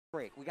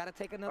break. We got to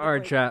take another All right,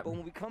 break. chat. But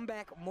when we come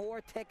back,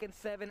 more Tekken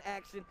 7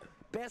 action.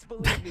 Best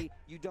believe me,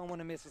 you don't want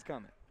to miss what's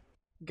coming.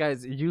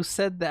 Guys, you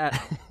said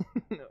that.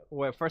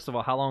 Wait, first of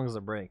all, how long is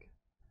the break?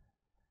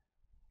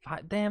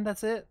 Damn,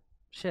 that's it?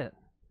 Shit.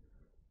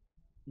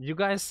 You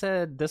guys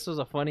said this was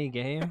a funny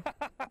game?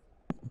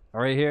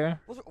 Right here?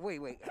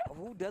 Wait.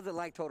 Who doesn't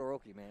like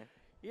Todoroki, man?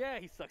 Yeah,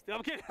 he sucks.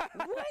 I'm kidding.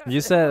 What? You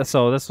said,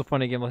 so this is a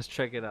funny game. Let's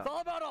check it It's out.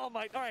 all about All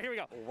Might. All right, here we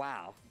go.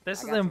 Wow. This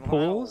I is got in some-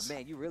 pools? Oh,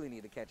 man, you really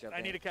need to catch up.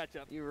 I need to catch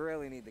up. You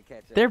really need to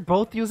catch up. They're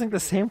both using the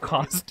same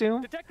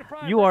costume? Detective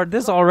Prime. You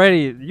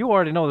already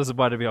know this is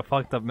about to be a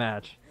fucked up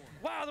match.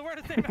 Wow, they're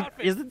wearing the same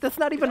outfit. That's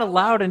not even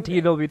allowed in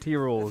TWT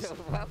rules.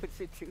 Why would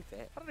you do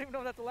that? I don't even know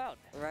if that's allowed.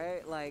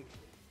 Right? Like,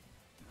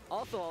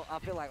 also, I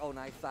feel like, oh,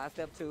 nice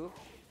sidestep too.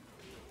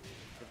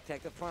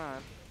 Detective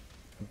Prime.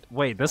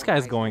 Wait, this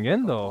guy's going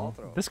in though.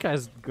 This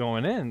guy's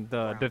going in.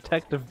 The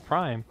Detective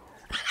Prime.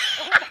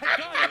 Oh my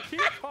god, key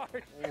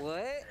card.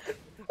 What?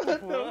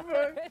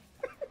 What?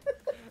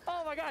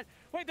 Oh my god.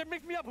 Wait, they're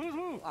mixing me up. Who's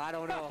who? I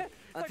don't know. It's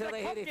like Until that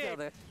they cup hit each game.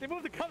 other. They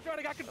moved the cups around.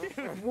 I got confused.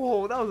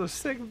 Whoa, that was a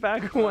sick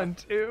back one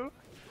too.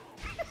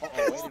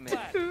 Uh-oh, wait a minute.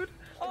 Dude.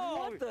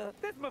 Oh, What the?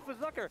 That's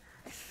Muffazucker.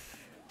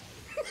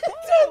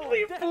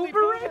 Deadly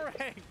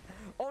boomerang.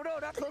 Oh no,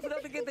 not close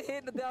enough to get the hit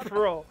in the down.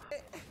 Bro,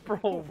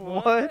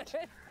 what?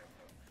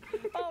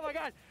 Oh my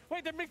god.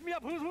 Wait, they're mixing me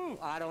up. Who's who?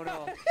 I don't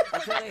know.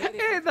 Until they hit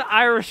Hey, it. the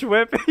Irish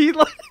whip. He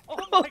like Oh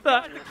my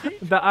god.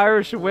 the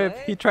Irish whip.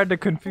 What? He tried to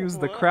confuse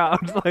the What?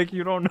 crowd. Like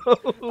you don't know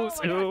Oh who's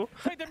my who. god.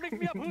 Wait, they're mixing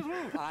me up. Who's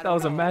who? I That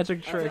was a don't know. magic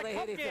Until trick. they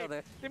hit each Okay.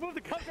 other. They moved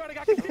the cups around. I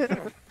got confused.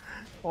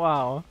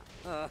 Wow.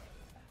 Uh,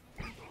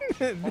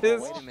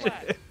 This wait a minute.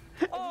 shit.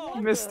 Oh,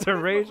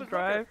 Mr. Rage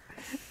Drive.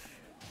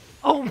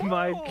 Oh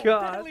my oh,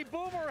 god. Deadly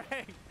boomerang.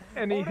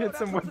 And he oh, no, hits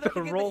not him close with enough the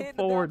to get roll hit in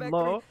the down forward back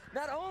low. three.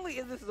 Not only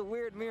is this a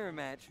weird mirror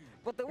match,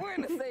 but they're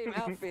wearing the same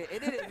outfit,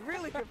 and it is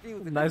really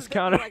confusing. Nice This is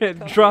counter definitely hit.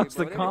 like a Drops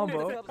company, the bro. They're moving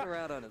combo. the cups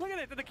around on us. Look at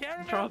it. Did the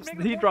camera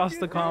He drops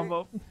the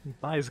combo.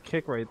 Nice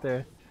kick right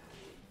there.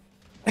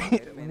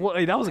 Wait a minute.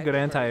 Wait, that was a good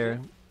That's anti-air.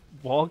 crazy.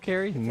 Wall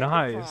carry?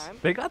 Nice. Prime.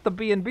 They got the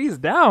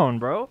B&Bs down,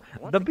 bro.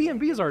 Once The again,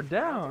 B&Bs are throw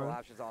down.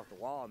 options off the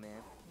wall, man.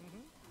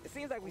 It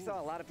seems like we saw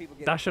a lot of people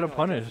get That should have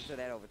adjusted punished. to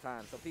that over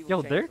time. So people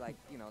Yo, change, they're- like,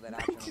 you know, that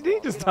option on You the need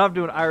wall. to You know, stop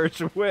doing Irish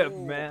whip,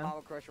 ooh, man.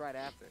 Power crush right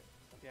after.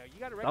 Yeah, you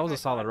gotta That was a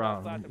recognize solid the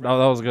round. class to That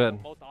was recognize good.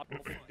 the most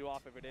optimal thing to do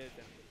off if it is,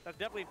 and that's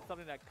definitely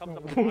something that comes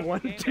up with a lot of One,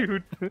 the game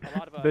two, that a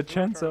lot of the newer current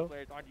Chenso.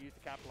 players aren't used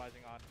to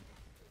capitalizing on.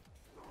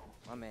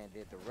 My man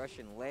did the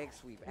Russian leg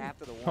sweep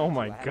after the one. Oh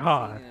my I haven't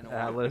god, seen it in a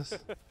while. Atlas.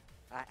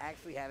 I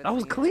actually haven't That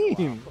was seen it in a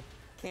clean. while.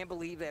 Can't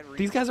believe that.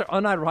 These guys are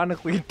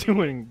unironically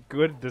doing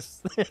good.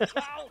 This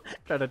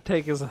trying to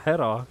take his head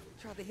off.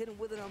 Tried to hit him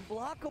with an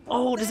unblockable.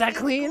 Oh, does that is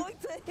clean? going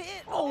to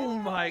hit. Oh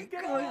my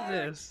God.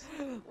 goodness.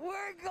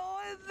 We're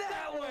going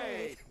that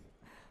way.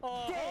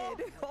 Oh,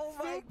 Dead. Oh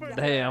my super god.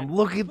 Damn,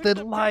 look at the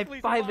the live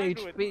Priestley's 5 alive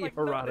to it. HP Like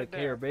nothing erotic there.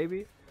 hair,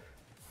 baby.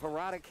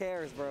 Parada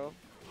cares, bro.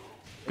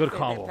 Good They said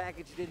combo. That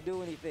package didn't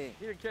do anything.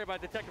 He didn't care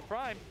about Detective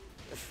Prime.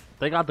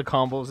 They got the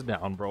combos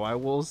down, bro. I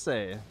will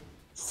say,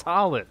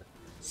 solid,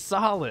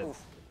 solid.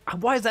 Oof.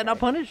 Why is that not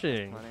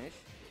punishing? Punish.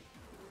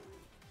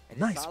 And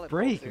Nice solid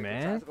break, poster. He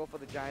man. tries to go for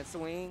the giant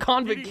swing.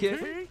 Convict kick.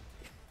 DDT?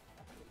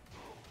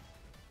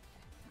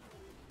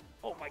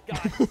 Oh my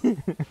god.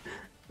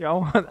 Yeah,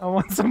 I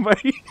want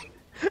somebody.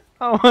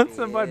 I want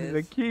somebody to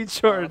Yes, key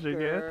charge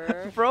again.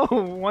 fucker. Bro,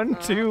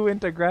 1-2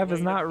 into grab is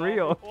Wait, not that's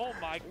real. Oh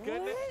my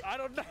goodness. I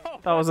don't know.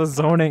 That was a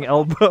zoning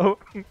elbow.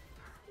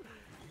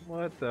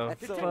 What the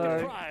That's so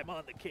Detective fuck? Prime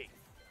on the case.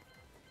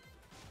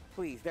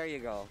 Please, there you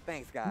go.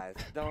 Thanks, guys.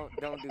 Don't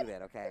do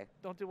that, okay?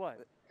 Don't do what?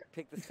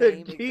 Pick the The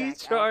same key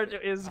exact charge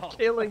outfit. is Oh,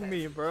 killing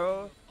me,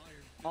 bro.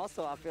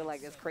 Also, I feel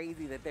like it's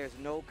crazy that there's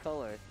no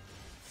color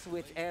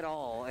switch at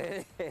all.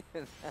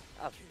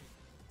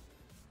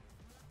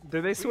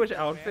 Did they switch Presets, man.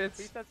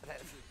 outfits? Presets.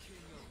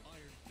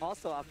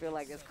 Also, I feel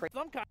like it's crazy.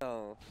 Some kind.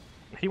 Oh,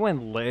 He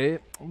went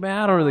late. Man,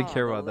 I don't really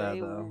care the about that lay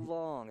though.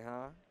 long,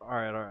 huh?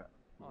 Alright.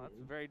 Oh, that's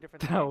a very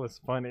different. That thing. was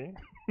funny.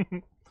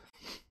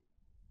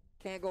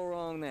 Can't go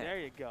wrong there. There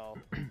you go.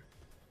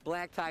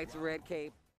 Black tights, red cape.